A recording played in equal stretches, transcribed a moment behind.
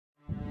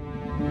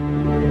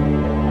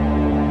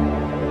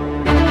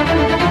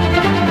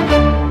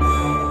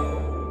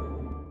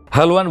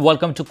Hello and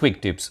welcome to Quick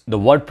Tips, the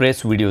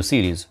WordPress video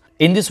series.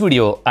 In this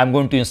video, I'm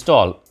going to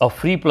install a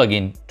free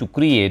plugin to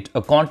create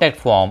a contact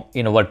form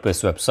in a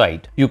WordPress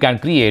website. You can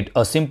create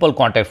a simple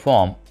contact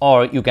form,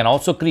 or you can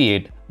also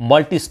create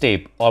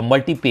multi-step or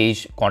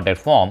multi-page contact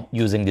form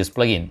using this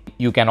plugin.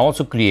 You can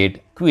also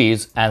create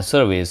quiz and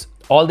surveys.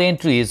 All the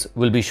entries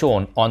will be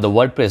shown on the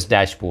WordPress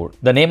dashboard.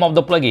 The name of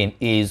the plugin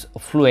is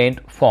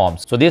Fluent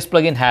Forms. So this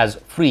plugin has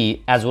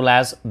free as well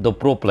as the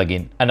pro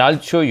plugin, and I'll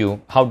show you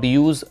how to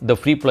use the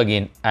free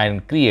plugin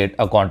and create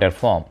a contact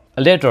form.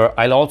 Later,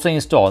 I'll also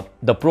install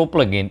the pro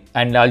plugin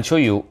and I'll show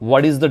you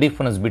what is the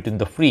difference between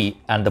the free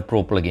and the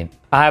pro plugin.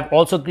 I have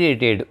also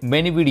created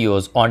many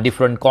videos on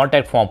different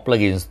contact form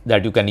plugins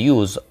that you can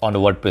use on the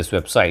WordPress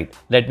website.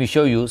 Let me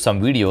show you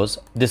some videos.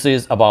 This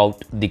is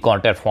about the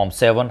contact form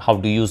 7, how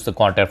to use the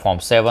contact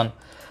form 7.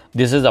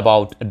 This is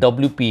about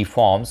WP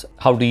forms,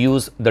 how to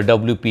use the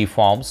WP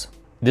forms.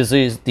 This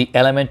is the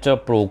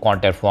Elementor Pro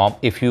contact form.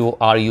 If you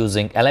are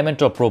using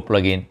Elementor Pro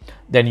plugin,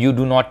 then you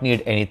do not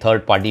need any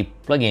third-party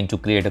plugin to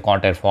create a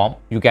contact form.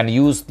 You can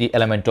use the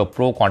Elementor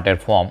Pro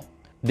contact form.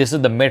 This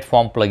is the Made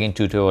Form plugin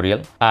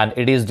tutorial, and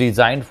it is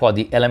designed for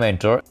the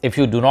Elementor. If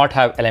you do not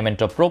have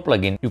Elementor Pro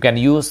plugin, you can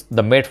use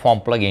the Made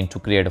Form plugin to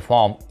create a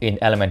form in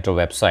Elementor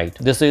website.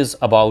 This is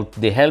about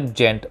the Help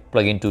Gent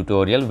plugin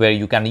tutorial, where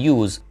you can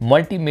use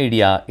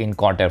multimedia in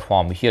contact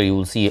form. Here you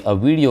will see a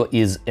video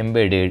is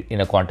embedded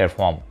in a contact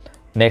form.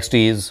 Next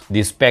is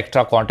the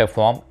Spectra contact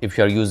form. If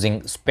you are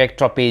using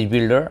Spectra page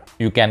builder,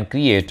 you can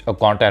create a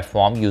contact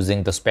form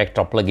using the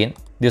Spectra plugin.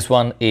 This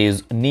one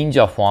is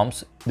Ninja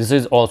Forms. This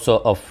is also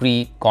a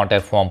free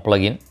contact form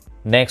plugin.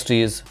 Next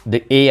is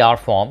the AR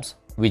forms,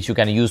 which you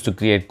can use to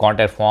create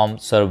contact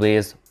forms,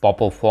 surveys,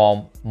 pop-up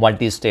form,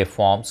 multi-step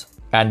forms.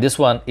 And this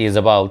one is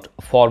about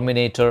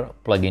Forminator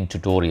plugin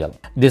tutorial.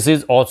 This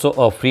is also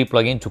a free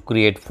plugin to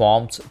create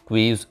forms,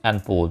 quiz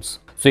and polls.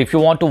 So if you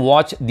want to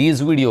watch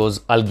these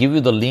videos, I'll give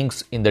you the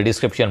links in the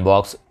description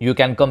box. You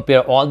can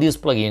compare all these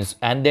plugins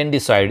and then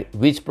decide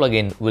which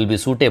plugin will be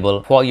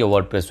suitable for your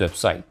WordPress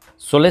website.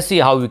 So let's see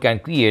how you can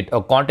create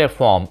a contact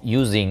form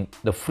using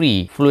the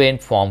free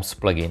Fluent Forms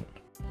plugin.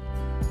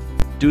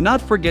 Do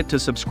not forget to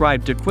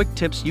subscribe to Quick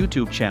Tips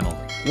YouTube channel.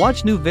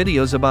 Watch new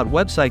videos about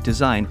website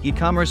design,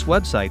 e-commerce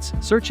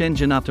websites, search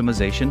engine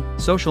optimization,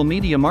 social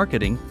media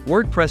marketing,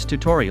 WordPress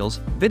tutorials,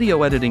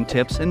 video editing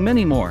tips, and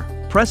many more.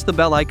 Press the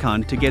bell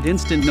icon to get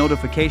instant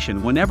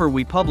notification whenever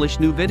we publish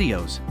new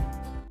videos.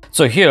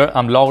 So here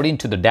I'm logged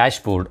into the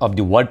dashboard of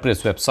the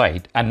WordPress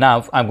website, and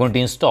now I'm going to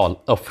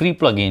install a free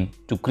plugin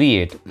to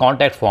create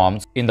contact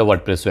forms in the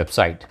WordPress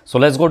website. So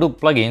let's go to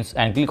plugins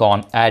and click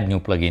on add new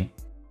plugin.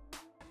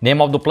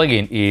 Name of the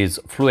plugin is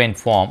Fluent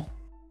Form.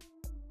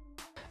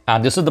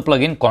 And this is the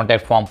plugin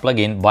contact form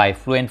plugin by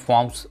Fluent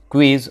Forms,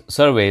 quiz,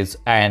 surveys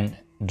and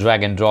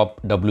drag and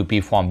drop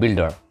WP form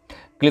builder.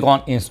 Click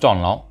on install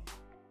now.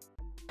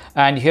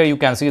 And here you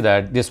can see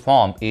that this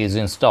form is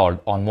installed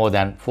on more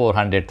than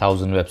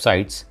 400,000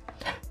 websites.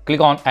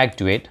 Click on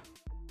activate.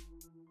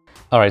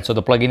 Alright, so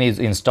the plugin is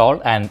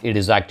installed and it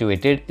is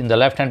activated. In the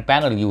left hand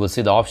panel, you will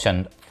see the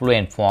option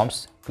Fluent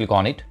Forms. Click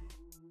on it.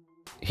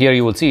 Here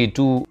you will see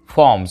two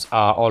forms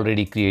are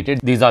already created.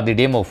 These are the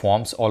demo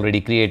forms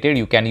already created.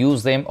 You can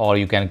use them or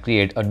you can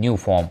create a new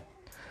form.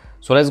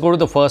 So let's go to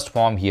the first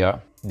form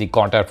here, the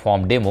contact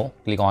form demo.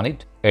 Click on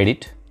it,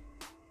 edit.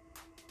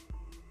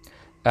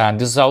 And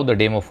this is how the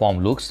demo form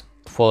looks.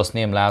 First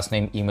name, last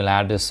name, email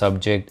address,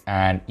 subject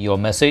and your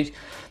message.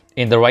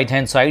 In the right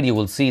hand side, you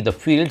will see the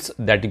fields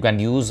that you can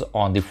use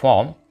on the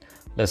form.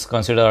 Let's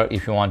consider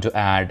if you want to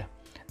add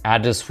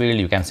address field,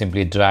 you can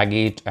simply drag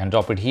it and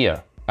drop it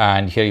here.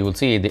 And here you will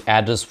see the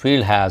address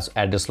field has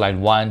address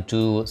line 1,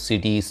 2,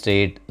 city,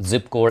 state,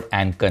 zip code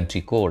and country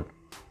code.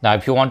 Now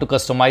if you want to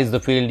customize the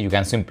field, you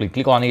can simply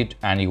click on it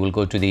and you will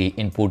go to the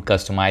input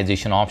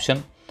customization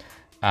option.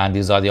 And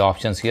these are the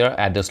options here.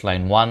 Address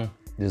line 1.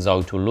 This is how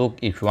it will look.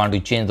 If you want to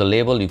change the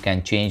label, you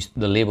can change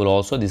the label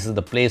also. This is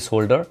the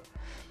placeholder.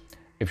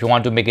 If you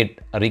want to make it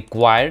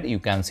required, you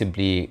can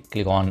simply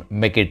click on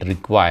make it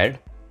required.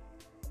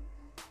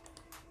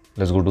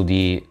 Let's go to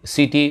the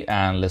city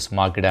and let's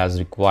mark it as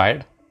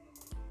required.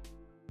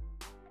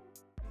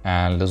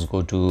 And let's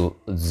go to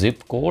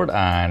zip code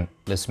and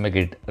let's make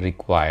it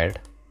required.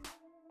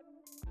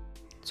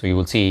 So you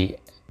will see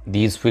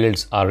these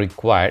fields are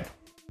required.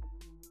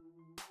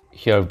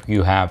 Here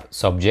you have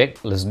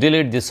subject. Let's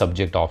delete this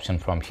subject option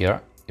from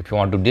here. If you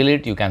want to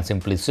delete, you can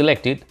simply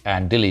select it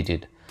and delete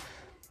it.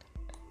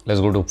 Let's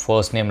go to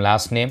first name,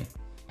 last name,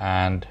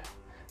 and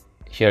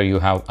here you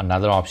have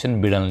another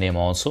option, middle name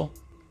also.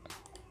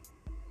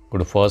 Go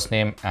to first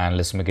name and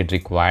let's make it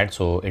required,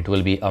 so it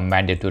will be a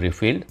mandatory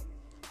field.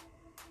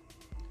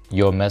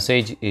 Your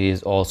message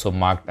is also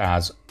marked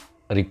as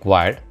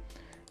required.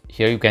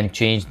 Here you can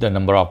change the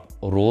number of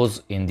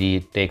rows in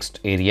the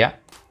text area.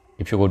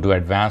 If you go to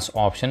advanced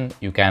option,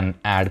 you can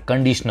add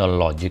conditional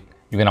logic.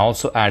 You can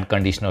also add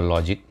conditional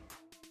logic.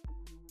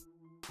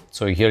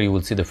 So here you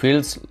will see the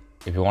fields.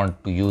 If you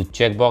want to use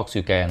checkbox,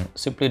 you can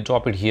simply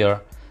drop it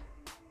here,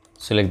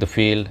 select the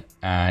field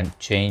and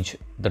change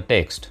the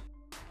text.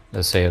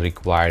 Let's say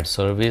required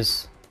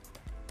service,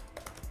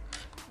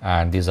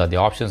 and these are the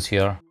options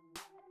here.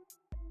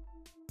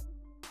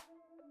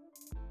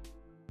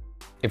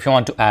 If you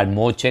want to add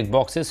more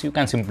checkboxes, you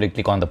can simply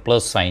click on the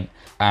plus sign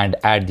and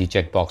add the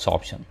checkbox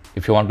option.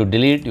 If you want to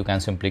delete, you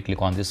can simply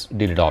click on this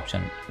delete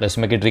option. Let's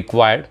make it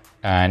required,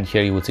 and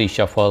here you will see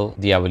shuffle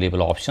the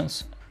available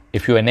options.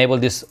 If you enable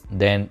this,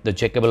 then the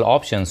checkable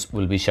options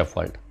will be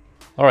shuffled.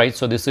 All right,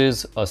 so this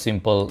is a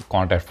simple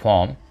contact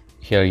form.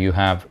 Here you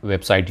have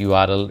website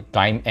URL,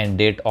 time and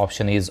date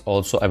option is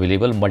also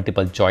available,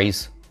 multiple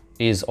choice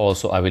is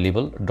also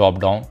available, drop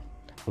down,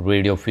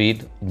 radio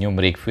field,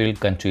 numeric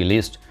field, country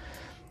list.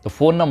 The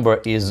phone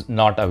number is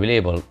not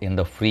available in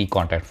the free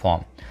contact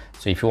form.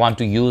 So if you want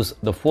to use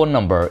the phone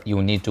number,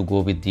 you need to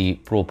go with the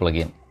Pro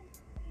plugin.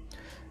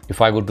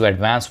 If I go to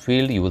advanced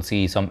field, you will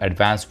see some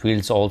advanced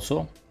fields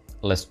also.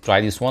 Let's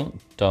try this one,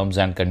 terms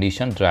and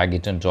condition, drag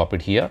it and drop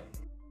it here.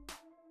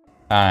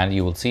 And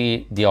you will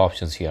see the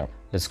options here.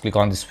 Let's click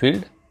on this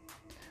field.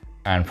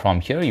 And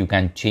from here, you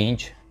can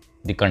change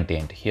the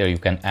content. Here you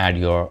can add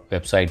your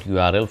website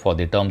URL for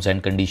the terms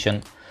and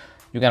condition.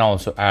 You can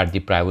also add the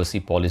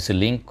privacy policy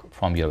link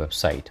from your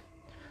website.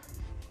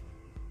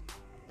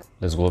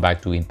 Let's go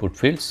back to input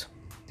fields.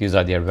 These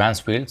are the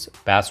advanced fields,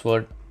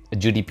 password,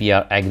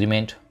 GDPR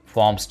agreement,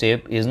 form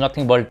step is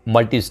nothing but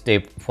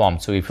multi-step form.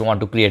 So if you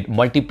want to create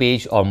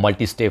multi-page or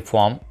multi-step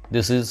form,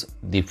 this is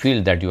the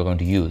field that you are going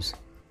to use.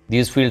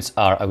 These fields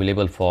are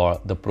available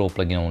for the Pro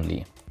plugin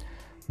only.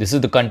 This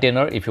is the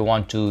container. If you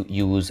want to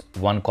use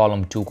 1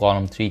 column, 2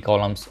 column, 3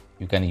 columns,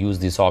 you can use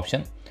this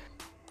option.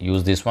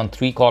 Use this one,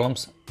 3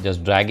 columns,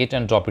 just drag it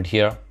and drop it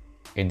here.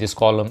 In this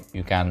column,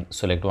 you can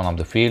select one of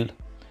the field,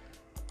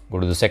 go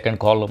to the second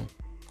column,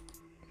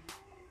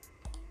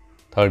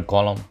 third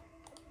column.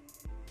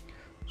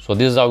 So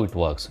this is how it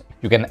works.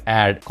 You can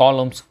add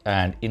columns,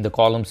 and in the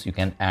columns, you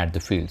can add the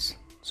fields.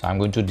 So I'm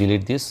going to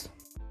delete this.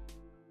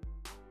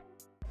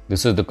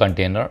 This is the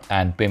container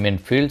and payment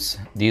fields.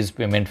 These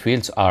payment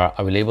fields are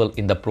available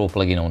in the Pro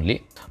plugin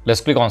only. Let's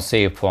click on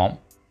Save Form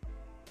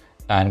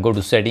and go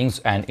to Settings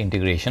and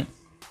Integration.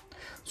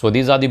 So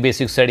these are the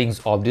basic settings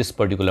of this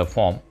particular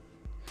form.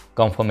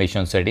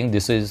 Confirmation setting.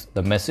 This is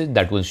the message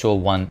that will show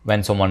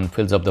when someone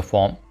fills up the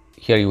form.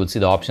 Here you will see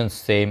the options,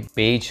 same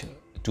page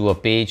to a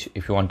page.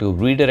 If you want to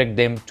redirect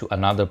them to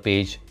another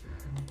page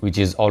which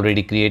is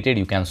already created,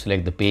 you can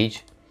select the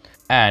page,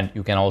 and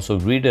you can also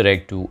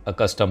redirect to a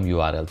custom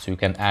URL. So you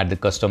can add the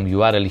custom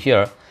URL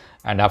here,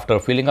 and after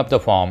filling up the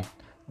form,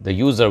 the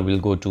user will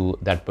go to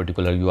that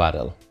particular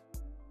URL.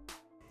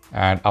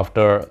 And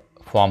after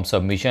form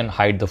submission,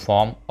 hide the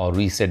form or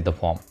reset the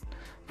form.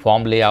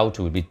 Form layout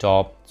will be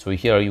top. So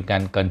here you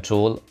can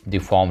control the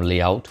form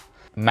layout.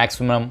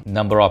 Maximum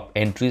number of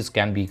entries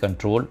can be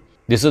controlled.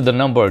 This is the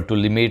number to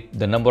limit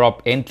the number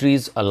of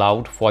entries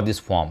allowed for this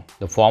form.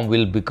 The form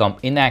will become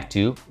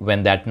inactive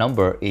when that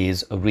number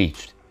is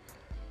reached.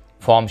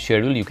 Form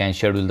schedule, you can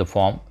schedule the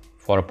form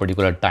for a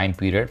particular time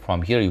period.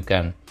 From here you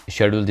can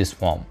schedule this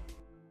form.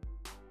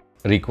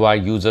 Require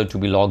user to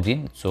be logged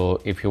in.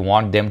 So if you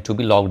want them to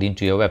be logged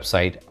into your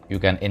website, you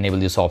can enable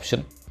this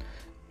option.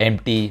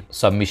 Empty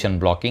submission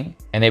blocking.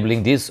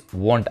 Enabling this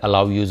won't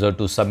allow user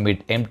to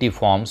submit empty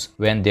forms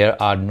when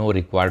there are no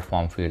required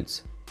form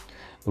fields.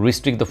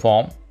 Restrict the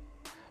form.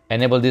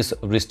 Enable this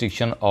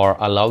restriction or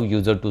allow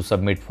user to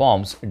submit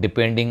forms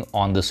depending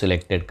on the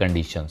selected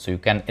conditions. So you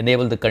can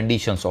enable the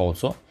conditions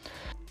also.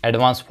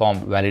 Advanced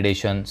form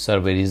validation,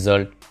 survey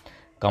result,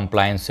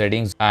 compliance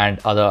settings, and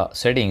other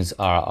settings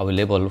are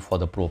available for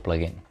the Pro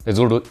plugin. Let's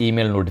go to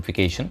email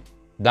notification.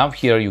 Now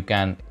here you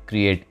can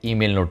create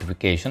email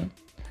notification.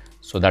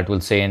 So that will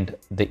send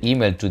the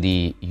email to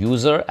the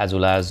user, as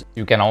well as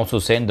you can also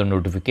send the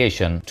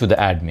notification to the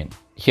admin.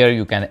 Here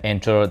you can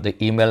enter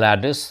the email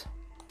address,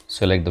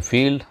 select the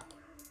field,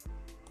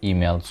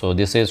 email. So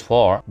this is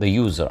for the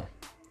user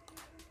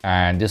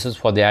and this is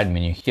for the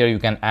admin. Here you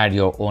can add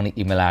your own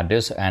email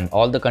address and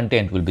all the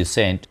content will be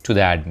sent to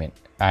the admin.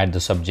 Add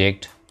the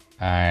subject,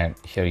 and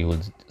here you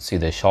will see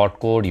the short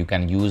code. You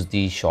can use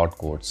these short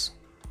codes.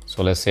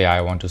 So let's say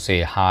I want to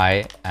say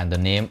hi and the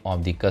name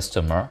of the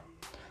customer,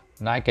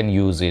 and I can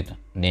use it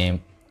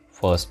name,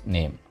 first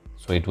name.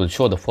 So it will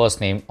show the first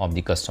name of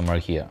the customer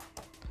here.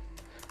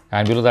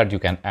 And below that you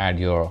can add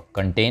your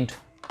content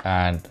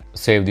and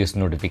save this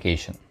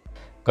notification.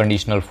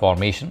 Conditional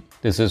formation.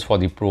 This is for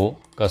the Pro.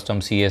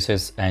 Custom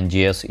CSS and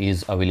JS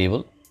is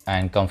available,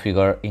 and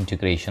configure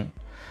integration.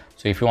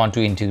 So if you want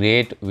to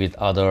integrate with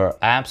other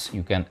apps,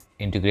 you can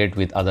integrate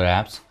with other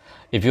apps.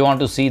 If you want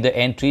to see the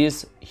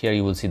entries, here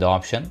you will see the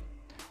option.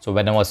 So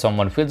whenever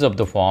someone fills up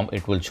the form,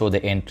 it will show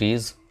the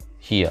entries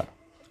here.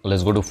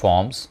 Let's go to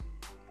forms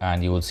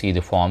and you will see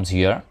the forms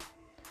here.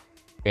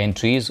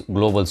 Entries,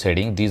 global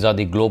setting. These are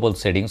the global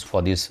settings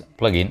for this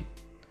plugin.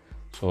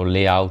 So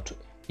layout,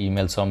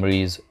 email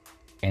summaries,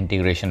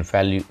 integration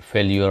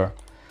failure,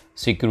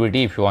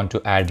 security. If you want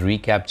to add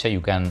reCAPTCHA,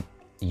 you can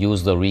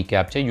use the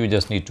reCAPTCHA. You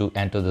just need to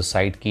enter the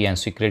site key and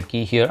secret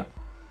key here.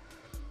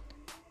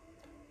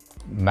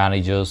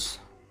 Managers,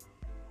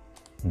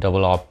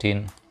 double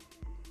opt-in,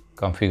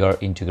 configure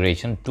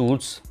integration,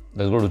 tools.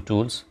 Let's go to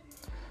tools,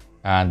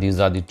 and these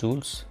are the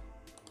tools.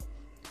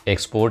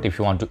 Export, if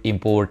you want to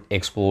import,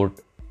 export,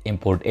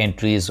 import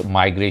entries,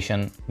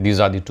 migration, these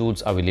are the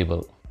tools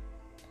available.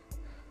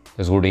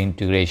 Let's go to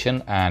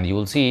integration, and you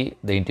will see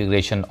the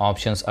integration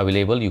options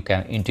available. You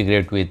can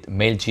integrate with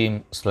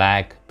MailChimp,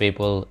 Slack,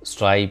 PayPal,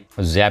 Stripe,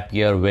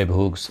 Zapier,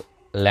 webhooks,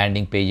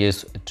 landing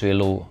pages,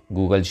 Trello,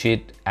 Google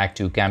Sheet,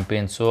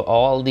 ActiveCampaign. So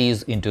all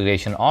these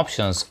integration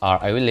options are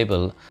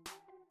available,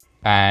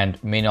 and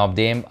many of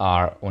them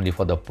are only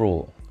for the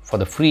pro. For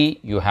the free,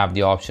 you have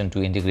the option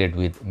to integrate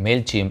with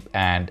MailChimp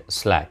and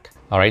Slack.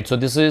 All right, so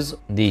this is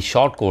the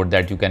shortcode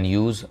that you can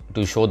use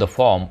to show the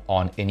form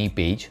on any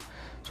page.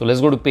 So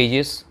let's go to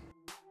pages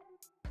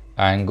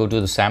and go to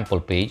the sample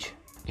page.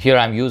 Here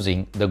I'm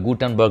using the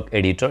Gutenberg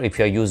editor. If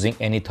you're using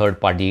any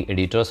third-party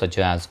editor such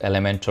as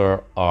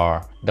Elementor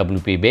or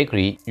WP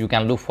Bakery, you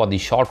can look for the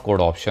shortcode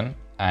option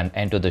and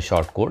enter the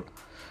shortcode.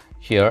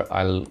 Here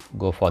I'll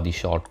go for the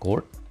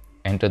shortcode,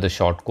 enter the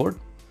shortcode,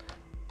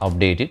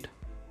 update it,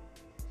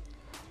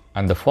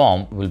 and the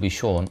form will be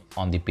shown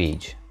on the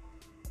page.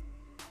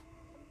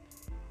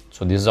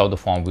 So this is how the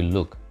form will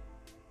look.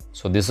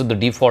 So this is the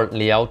default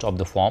layout of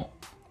the form.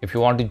 If you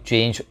want to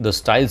change the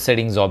style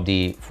settings of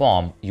the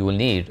form, you will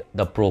need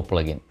the Pro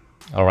plugin.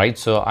 All right,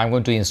 so I'm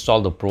going to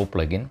install the Pro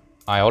plugin.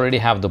 I already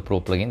have the Pro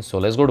plugin. So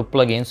let's go to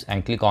plugins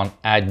and click on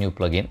add new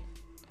plugin.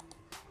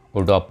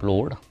 Go to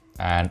upload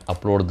and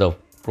upload the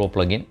Pro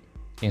plugin,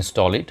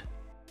 install it.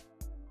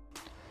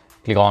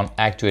 Click on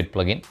activate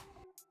plugin.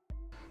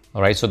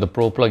 All right, so the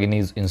Pro plugin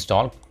is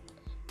installed.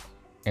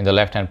 In the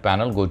left hand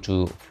panel, go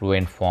to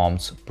Fluent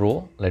Forms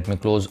Pro. Let me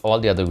close all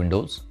the other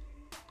windows.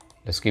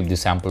 Let's keep the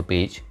sample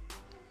page.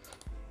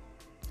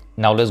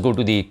 Now let's go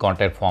to the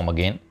contact form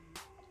again.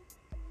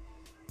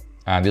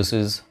 And this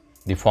is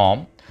the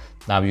form.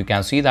 Now you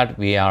can see that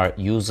we are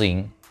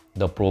using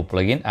the Pro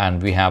plugin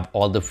and we have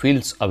all the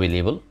fields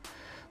available.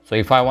 So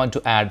if I want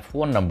to add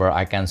phone number,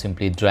 I can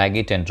simply drag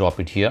it and drop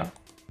it here.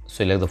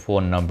 Select the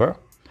phone number.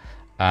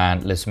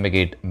 And let's make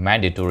it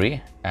mandatory,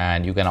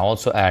 and you can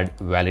also add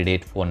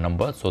validate phone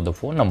number, so the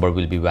phone number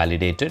will be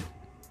validated.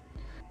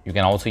 You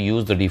can also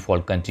use the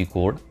default country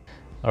code.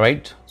 All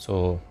right,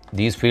 so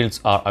these fields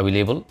are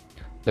available.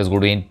 Let's go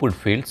to input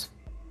fields,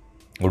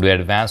 go to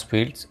advanced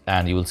fields,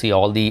 and you will see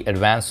all the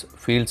advanced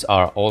fields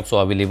are also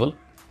available.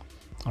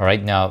 All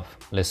right, now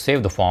let's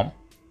save the form.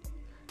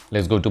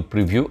 Let's go to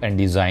preview and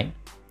design,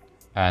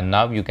 and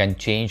now you can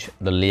change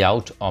the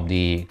layout of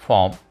the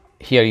form.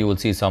 Here you will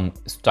see some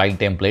style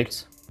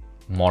templates: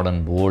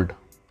 modern, bold,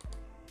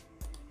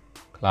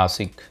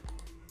 classic,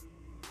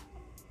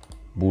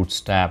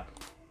 bootstrap,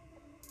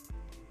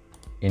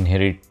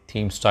 inherit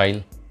theme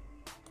style.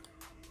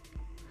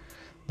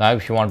 Now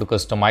if you want to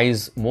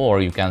customize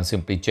more, you can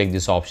simply check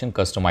this option,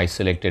 customize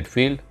selected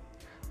field.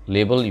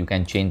 Label, you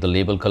can change the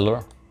label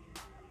color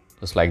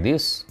just like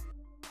this.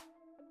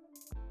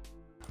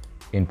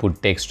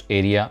 Input text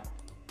area.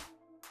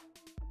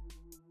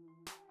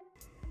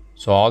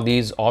 So all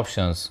these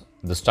options,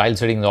 the style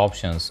settings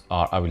options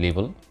are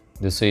available.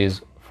 This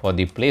is for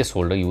the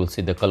placeholder. You will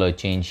see the color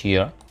change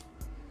here.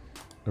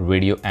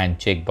 Radio and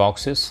check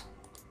boxes,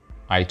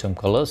 item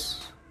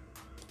colors.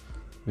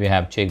 We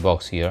have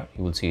checkbox here.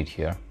 You will see it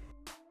here.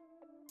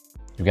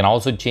 You can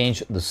also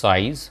change the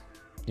size.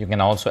 You can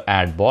also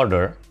add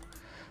border.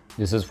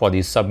 This is for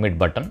the submit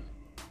button.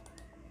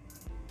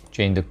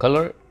 Change the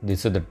color.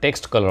 This is the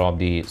text color of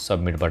the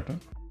submit button.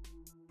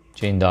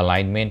 Change the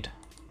alignment.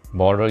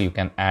 Border, you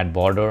can add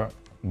border,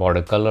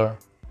 border color.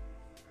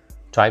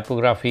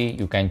 Typography,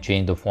 you can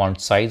change the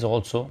font size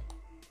also,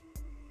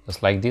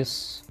 just like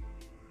this.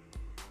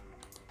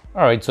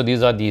 All right, so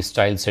these are the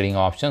style setting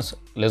options.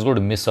 Let's go to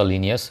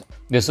miscellaneous.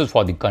 This is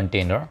for the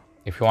container.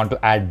 If you want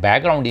to add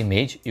background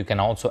image, you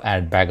can also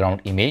add background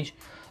image,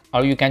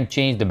 or you can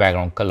change the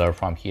background color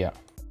from here.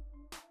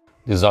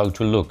 This is how it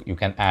will look. You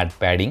can add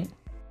padding.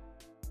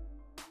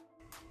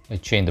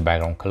 Let's change the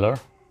background color.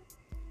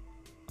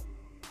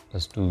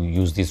 Let's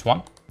use this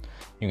one.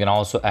 You can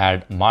also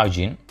add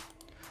margin,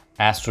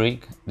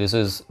 asterisk. This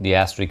is the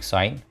asterisk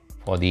sign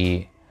for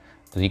the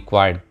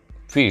required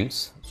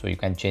fields. So you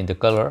can change the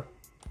color.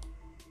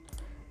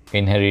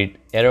 Inherit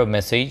error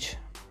message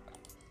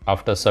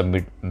after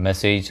submit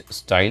message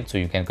style. So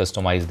you can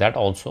customize that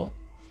also.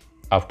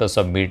 After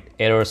submit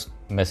errors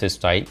message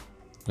style.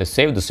 Let's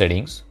save the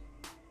settings.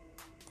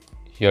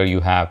 Here you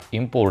have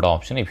import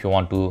option. If you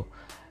want to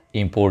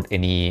import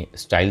any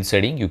style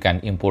setting, you can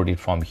import it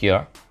from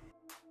here.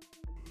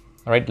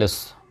 All right,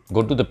 let's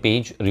go to the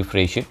page,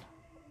 refresh it,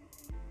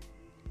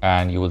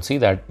 and you will see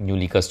that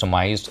newly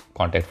customized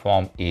contact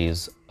form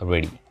is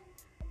ready.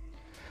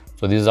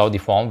 So this is how the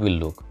form will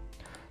look.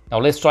 Now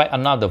let's try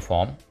another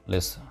form.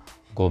 Let's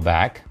go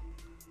back.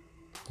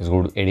 Let's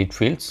go to edit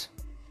fields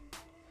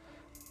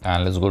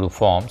and let's go to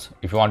forms.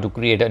 If you want to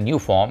create a new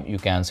form, you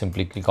can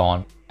simply click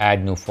on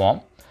add new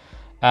form,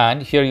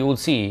 and here you will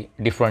see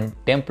different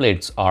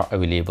templates are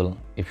available.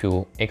 If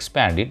you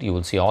expand it, you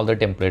will see all the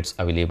templates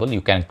available.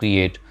 You can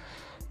create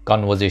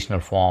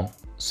conversational form,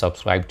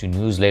 subscribe to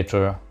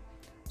newsletter,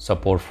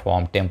 support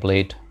form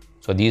template.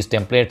 So these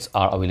templates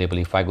are available.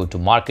 If I go to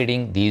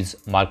marketing, these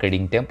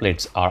marketing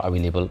templates are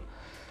available.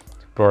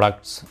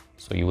 Products,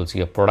 so you will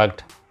see a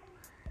product.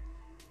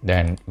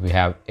 Then we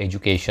have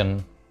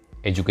education,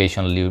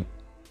 educational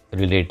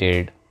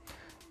related,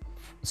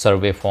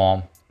 survey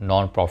form,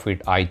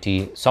 non-profit,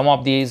 IT. Some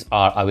of these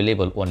are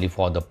available only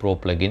for the Pro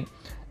plugin,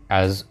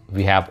 as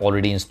we have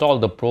already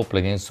installed the Pro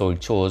plugin, so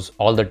it shows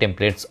all the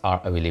templates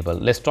are available.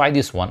 Let's try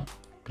this one.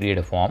 Create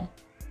a form.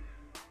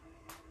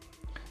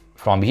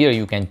 From here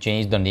you can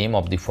change the name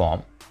of the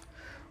form.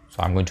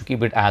 So I'm going to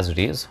keep it as it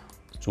is,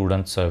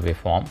 student survey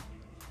form.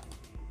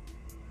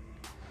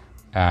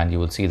 And you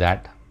will see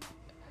that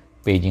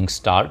paging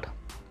start.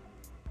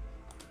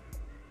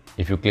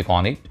 If you click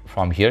on it,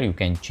 from here you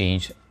can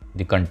change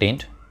the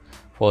content.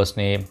 First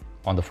name,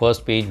 on the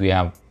first page we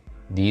have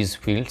these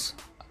fields.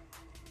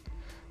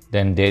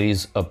 Then there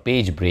is a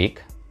page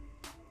break,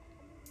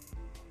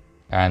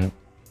 and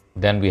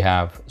then we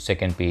have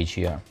second page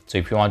here. So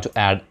if you want to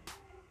add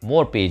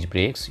more page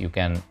breaks, you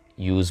can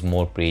use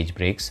more page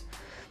breaks.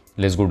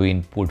 Let's go to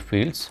input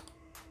fields,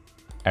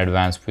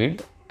 advanced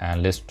field,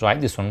 and let's try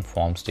this one,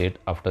 form state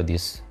after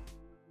this.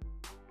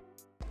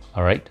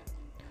 All right,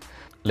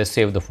 let's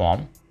save the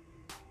form.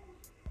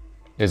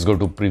 Let's go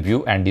to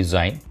preview and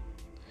design,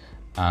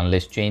 and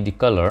let's change the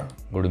color.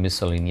 Go to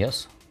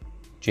miscellaneous,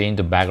 change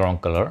the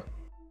background color.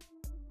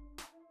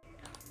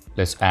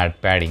 Let's add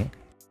padding.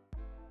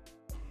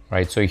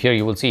 Right, so here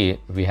you will see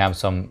we have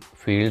some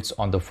fields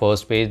on the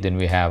first page, then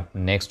we have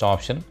next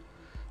option.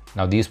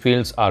 Now these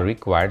fields are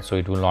required, so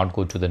it will not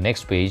go to the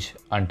next page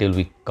until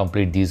we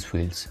complete these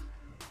fields.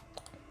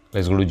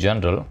 Let's go to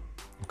general,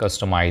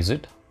 customize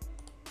it,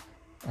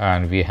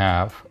 and we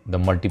have the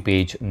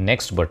multi-page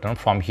next button.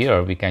 From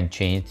here we can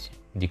change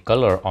the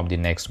color of the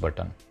next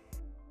button.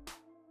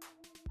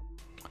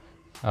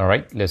 All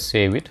right, let's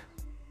save it.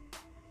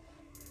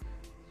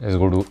 Let's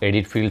go to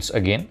edit fields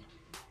again.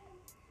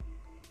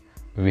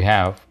 We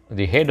have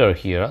the header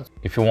here.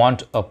 If you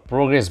want a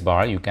progress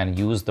bar, you can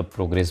use the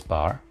progress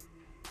bar,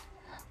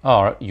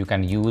 or you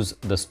can use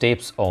the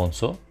steps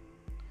also.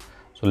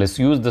 So let's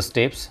use the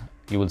steps.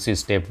 You will see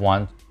step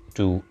 1,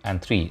 2,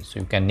 and 3.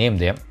 So you can name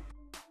them.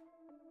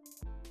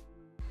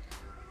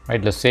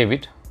 Right, let's save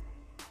it.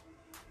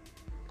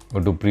 Go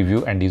to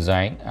preview and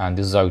design, and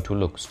this is how it will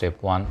look: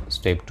 step 1,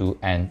 step 2,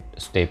 and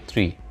step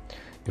 3.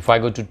 If I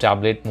go to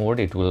tablet mode,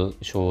 it will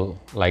show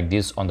like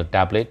this on the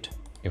tablet.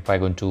 If I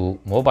go to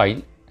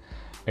mobile,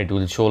 it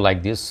will show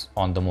like this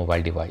on the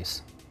mobile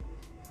device.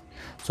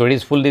 So it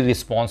is fully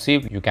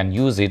responsive. You can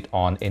use it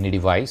on any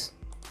device.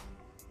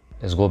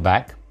 Let's go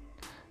back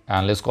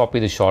and let's copy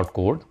the short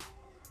code.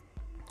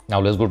 Now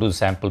let's go to the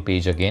sample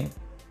page again.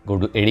 Go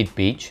to edit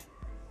page,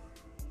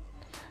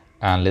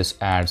 and let's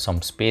add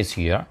some space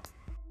here.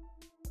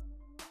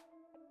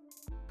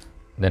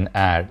 Then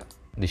add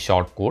the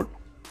short code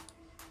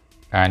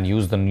and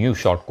use the new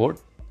short code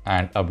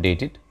and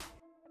update it.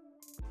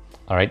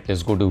 All right,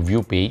 let's go to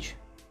view page,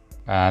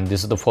 and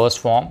this is the first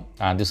form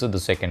and this is the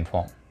second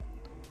form.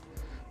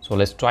 So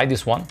let's try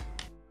this one.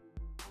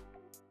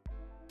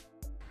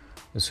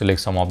 Let's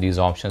select some of these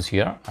options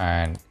here,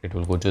 and it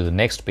will go to the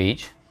next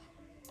page.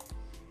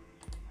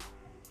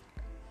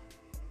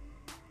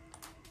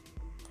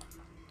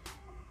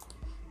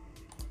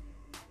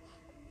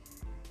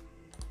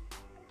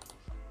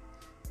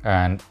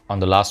 And on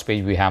the last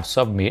page we have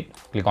submit.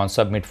 Click on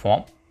submit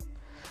form,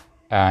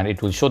 and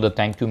it will show the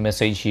thank you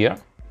message here.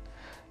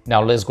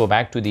 Now let's go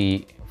back to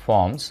the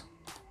forms,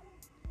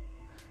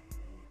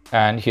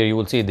 and here you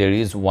will see there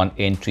is one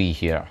entry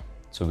here.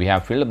 So we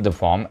have filled up the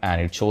form and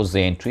it shows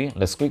the entry.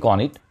 Let's click on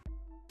it,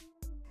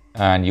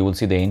 and you will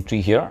see the entry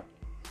here.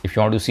 If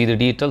you want to see the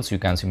details, you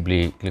can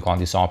simply click on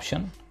this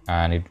option,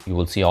 and you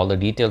will see all the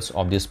details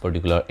of this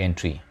particular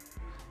entry,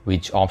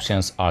 which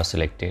options are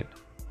selected.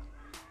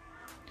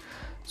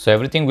 So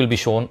everything will be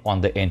shown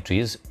on the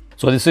entries.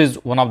 So this is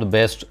one of the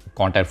best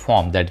contact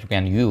form that you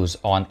can use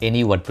on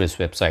any WordPress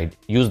website.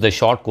 Use the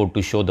shortcode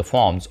to show the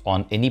forms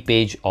on any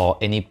page or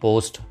any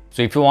post.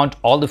 So if you want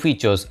all the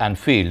features and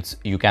fields,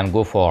 you can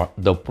go for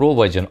the Pro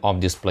version of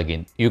this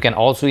plugin. You can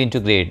also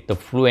integrate the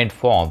Fluent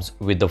Forms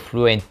with the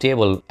Fluent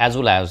Table as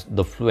well as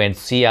the Fluent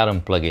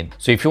CRM plugin.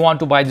 So if you want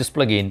to buy this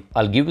plugin,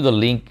 I'll give you the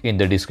link in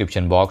the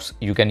description box.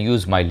 You can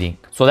use my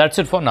link. So that's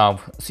it for now.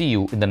 See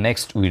you in the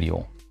next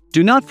video.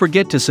 Do not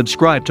forget to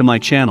subscribe to my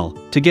channel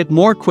to get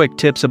more quick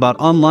tips about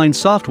online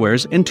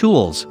softwares and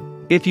tools.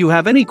 If you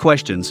have any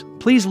questions,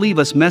 please leave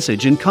us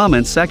message in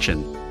comments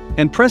section.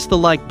 And press the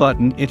like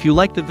button if you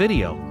like the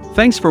video.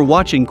 Thanks for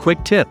watching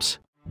Quick Tips.